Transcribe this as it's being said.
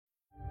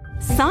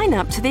Sign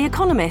up to The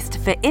Economist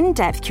for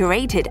in-depth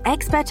curated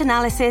expert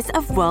analysis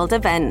of world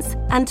events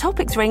and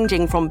topics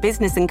ranging from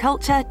business and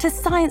culture to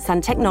science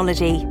and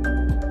technology.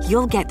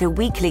 You'll get the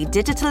weekly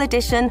digital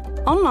edition,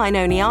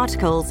 online-only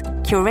articles,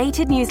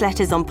 curated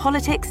newsletters on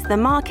politics, the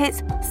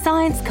markets,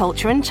 science,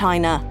 culture and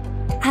China,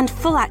 and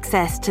full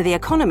access to The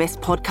Economist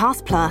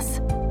Podcast Plus.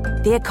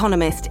 The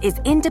Economist is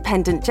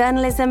independent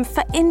journalism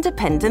for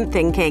independent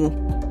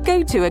thinking.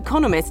 Go to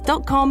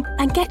economist.com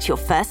and get your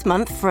first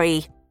month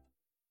free.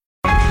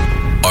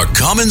 A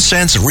common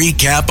sense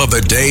recap of the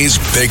day's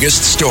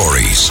biggest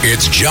stories.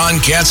 It's John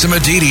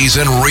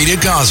Catsimatidis and Rita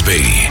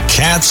Cosby.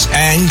 Katz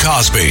and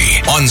Cosby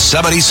on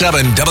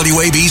 77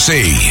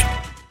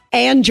 WABC.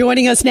 And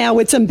joining us now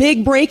with some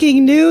big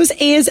breaking news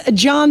is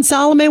John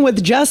Solomon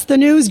with Just the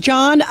News.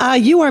 John,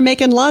 you are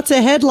making lots of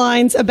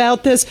headlines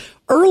about this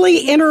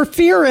early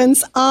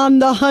interference on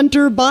the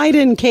Hunter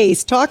Biden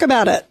case. Talk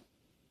about it.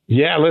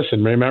 Yeah,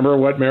 listen, remember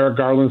what Merrick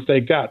Garland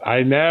staked out.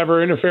 I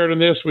never interfered in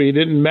this. We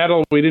didn't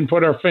meddle. We didn't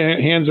put our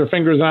hands or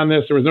fingers on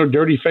this. There was no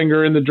dirty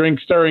finger in the drink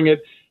stirring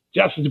it.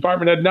 Justice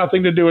Department had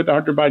nothing to do with the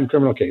Hunter Biden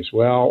criminal case.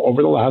 Well,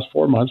 over the last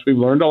 4 months, we've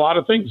learned a lot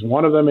of things.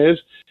 One of them is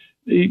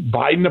the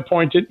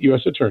Biden-appointed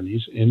U.S.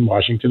 attorneys in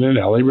Washington and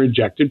L.A.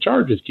 rejected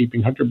charges,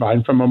 keeping Hunter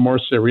Biden from a more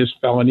serious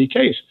felony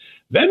case.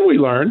 Then we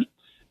learned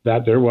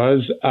that there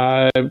was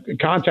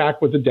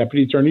contact with the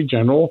Deputy Attorney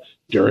General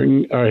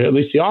during, or at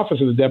least the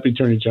Office of the Deputy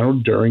Attorney General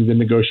during the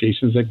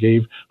negotiations that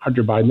gave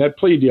Hunter Biden that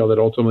plea deal that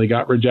ultimately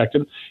got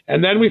rejected.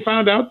 And then we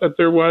found out that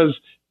there was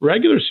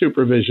regular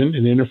supervision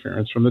and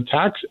interference from the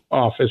tax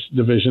office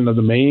division of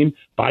the main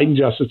Biden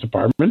Justice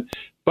Department.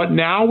 But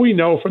now we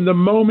know from the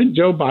moment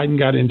Joe Biden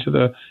got into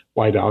the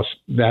White House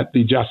that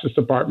the Justice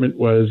Department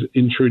was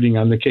intruding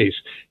on the case.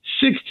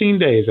 16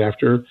 days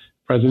after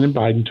President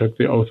Biden took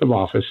the oath of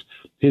office,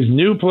 his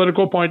new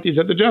political appointees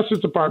at the Justice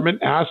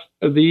Department asked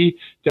the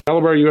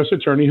Delaware U.S.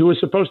 attorney, who was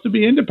supposed to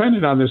be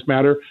independent on this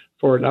matter,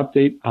 for an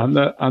update on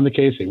the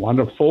case. They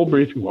wanted a full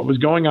briefing, what was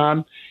going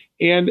on.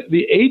 And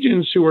the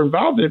agents who were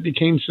involved in it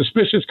became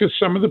suspicious because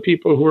some of the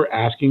people who were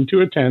asking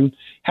to attend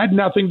had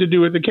nothing to do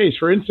with the case.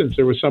 For instance,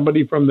 there was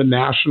somebody from the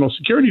National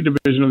Security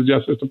Division of the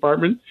Justice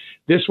Department.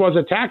 This was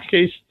a tax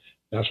case.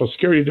 National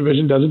Security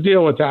Division doesn't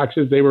deal with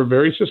taxes. They were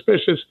very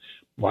suspicious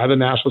why the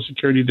National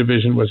Security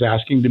Division was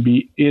asking to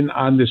be in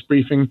on this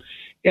briefing.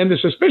 And the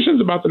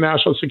suspicions about the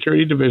National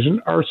Security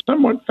Division are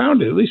somewhat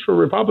founded, at least for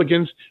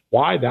Republicans,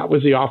 why that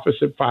was the office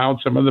that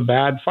filed some of the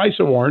bad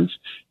FISA warrants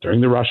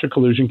during the Russia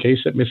collusion case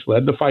that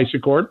misled the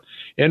FISA court.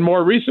 And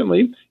more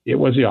recently, it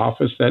was the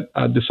office that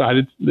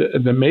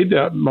that made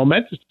the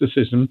momentous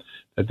decision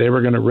that they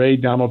were going to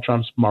raid Donald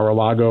Trump's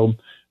Mar-a-Lago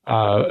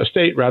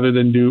estate rather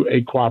than do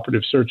a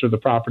cooperative search of the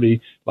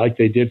property like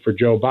they did for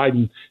Joe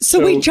Biden.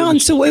 So wait, John,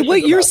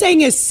 what you're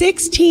saying is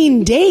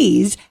 16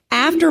 days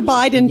after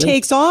Biden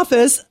takes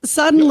office,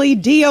 suddenly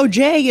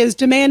DOJ is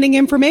demanding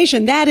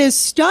information. That is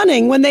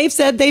stunning when they've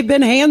said they've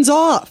been hands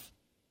off.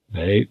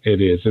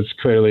 It is. It's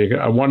clearly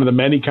one of the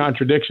many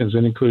contradictions,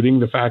 and including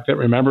the fact that,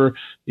 remember,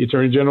 the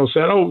Attorney General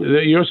said,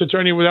 the U.S.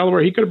 Attorney with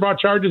Delaware, he could have brought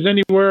charges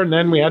anywhere, and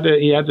then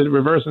he had to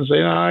reverse and say,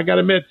 no, I got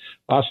to admit,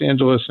 Los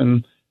Angeles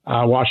and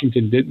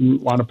Washington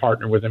didn't want to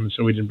partner with him,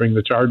 so we didn't bring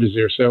the charges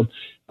there. So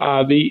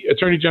the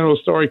Attorney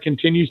General's story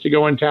continues to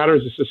go in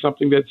tatters. This is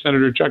something that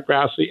Senator Chuck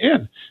Grassley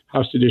and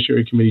House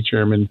Judiciary Committee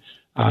Chairman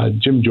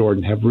Jim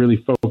Jordan have really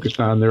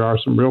focused on. There are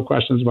some real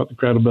questions about the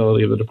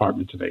credibility of the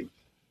department today.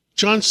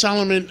 John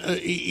Solomon,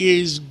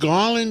 is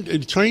Garland,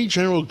 Attorney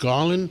General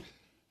Garland,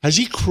 has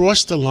he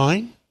crossed the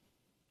line?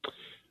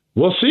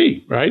 We'll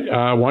see, right?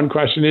 One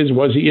question is,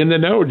 was he in the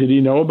know? Did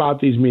he know about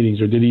these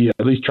meetings, or did he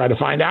at least try to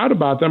find out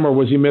about them, or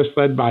was he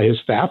misled by his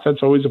staff?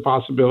 That's always a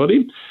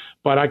possibility.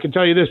 But I can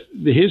tell you this,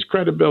 his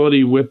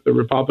credibility with the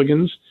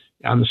Republicans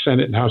on the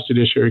Senate and House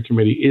Judiciary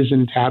Committee is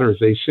in tatters.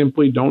 They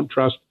simply don't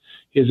trust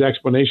his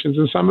explanations.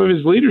 And some of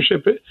his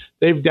leadership,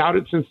 they've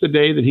doubted since the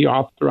day that he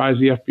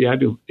authorized the FBI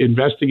to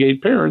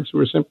investigate parents who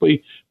were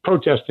simply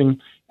protesting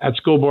at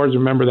school boards.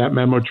 Remember, that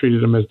memo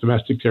treated them as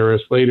domestic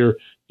terrorists. Later,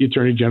 the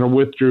Attorney General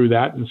withdrew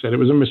that and said it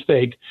was a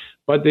mistake.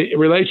 But the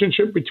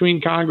relationship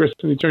between Congress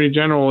and the Attorney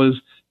General is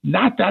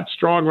not that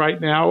strong right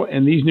now,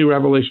 and these new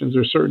revelations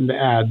are certain to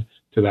add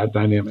to that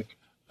dynamic.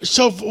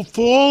 So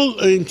for all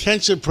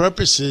intents and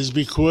purposes,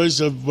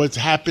 because of what's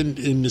happened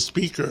in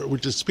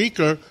with the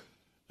speaker,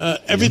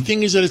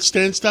 everything is at a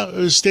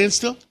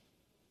standstill?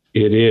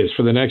 It is.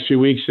 For the next few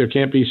weeks, there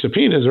can't be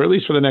subpoenas, or at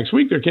least for the next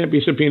week, there can't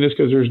be subpoenas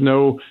because there's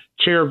no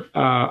chair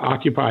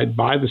occupied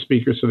by the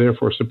speaker. So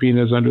therefore,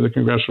 subpoenas under the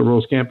congressional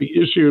rules can't be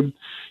issued.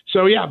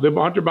 So, yeah, the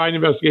Hunter Biden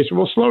investigation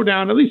will slow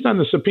down, at least on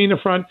the subpoena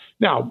front.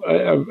 Now,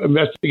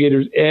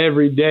 investigators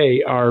every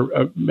day are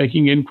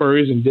making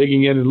inquiries and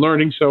digging in and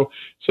learning. So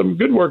some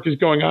good work is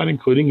going on,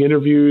 including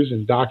interviews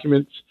and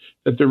documents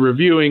that they're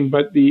reviewing.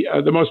 But the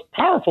most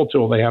powerful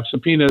tool they have,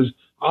 subpoenas,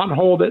 on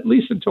hold at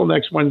least until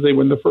next Wednesday,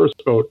 when the first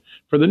vote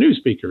for the new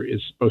speaker is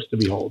supposed to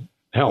be held.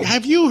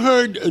 Have you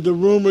heard the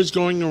rumors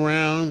going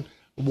around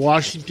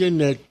Washington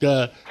that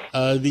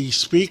the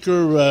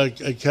speaker,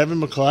 Kevin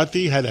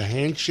McCarthy, had a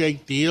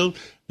handshake deal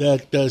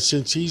that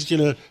since he's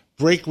going to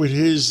break with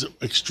his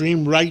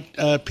extreme right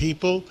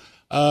people,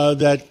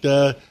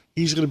 that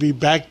he's going to be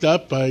backed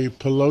up by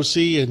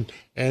Pelosi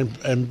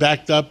and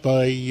backed up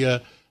by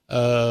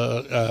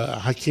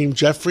Hakeem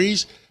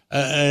Jeffries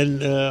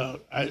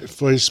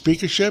for his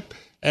speakership,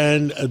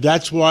 and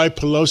that's why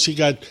Pelosi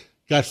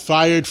got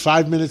fired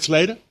 5 minutes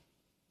later?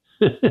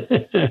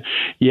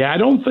 Yeah, I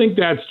don't think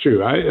that's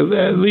true.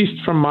 At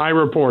least from my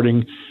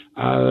reporting,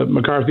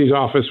 McCarthy's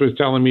office was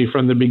telling me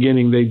from the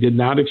beginning they did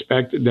not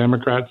expect the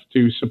Democrats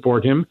to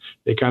support him.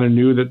 They kind of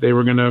knew that they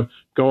were going to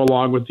go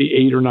along with the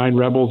 8 or 9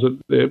 rebels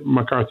that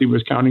McCarthy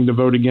was counting to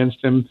vote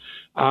against him.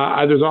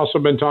 There's also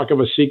been talk of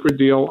a secret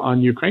deal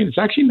on Ukraine. It's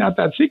actually not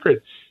that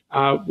secret.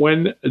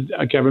 When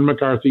Kevin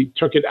McCarthy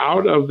took it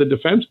out of the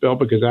defense bill,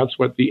 because that's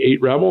what the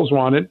 8 rebels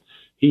wanted,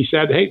 he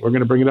said, hey, we're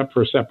going to bring it up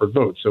for a separate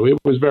vote. So it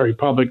was very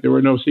public. There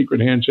were no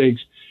secret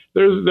handshakes.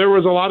 There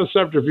was a lot of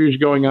subterfuge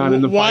going on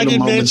in the final moments.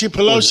 Why did Nancy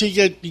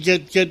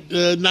Pelosi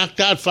get knocked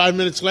out 5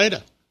 minutes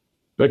later?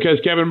 Because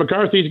Kevin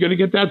McCarthy is going to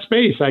get that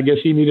space. I guess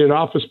he needed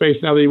office space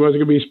now that he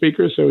wasn't going to be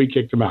speaker, so he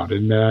kicked him out.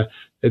 And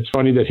it's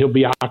funny that he'll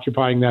be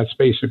occupying that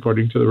space,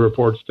 according to the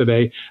reports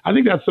today. I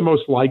think that's the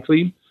most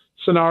likely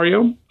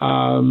scenario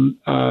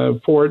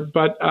for it.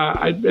 But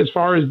as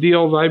far as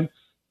deals,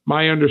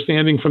 my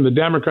understanding from the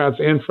Democrats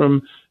and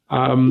from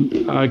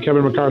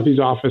Kevin McCarthy's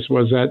office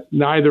was that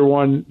neither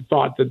one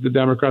thought that the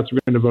Democrats were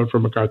going to vote for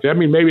McCarthy. I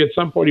mean, maybe at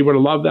some point he would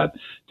have loved that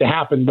to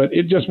happen, but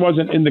it just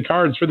wasn't in the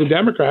cards for the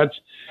Democrats.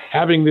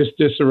 Having this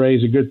disarray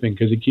is a good thing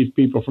because it keeps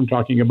people from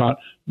talking about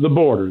the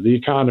border, the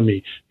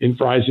economy,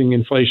 rising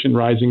inflation,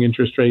 rising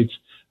interest rates,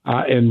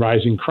 and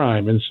rising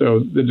crime. And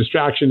so the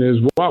distraction is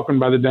welcomed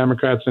by the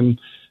Democrats, and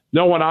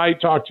no one I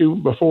talked to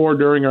before,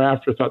 during, or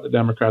after thought the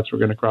Democrats were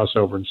going to cross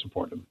over and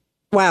support him.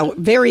 Wow,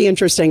 very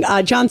interesting.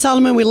 John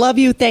Solomon, we love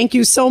you. Thank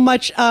you so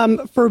much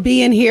for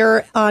being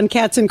here on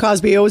Katz and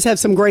Cosby. You always have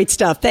some great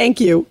stuff. Thank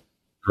you.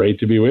 Great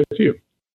to be with you.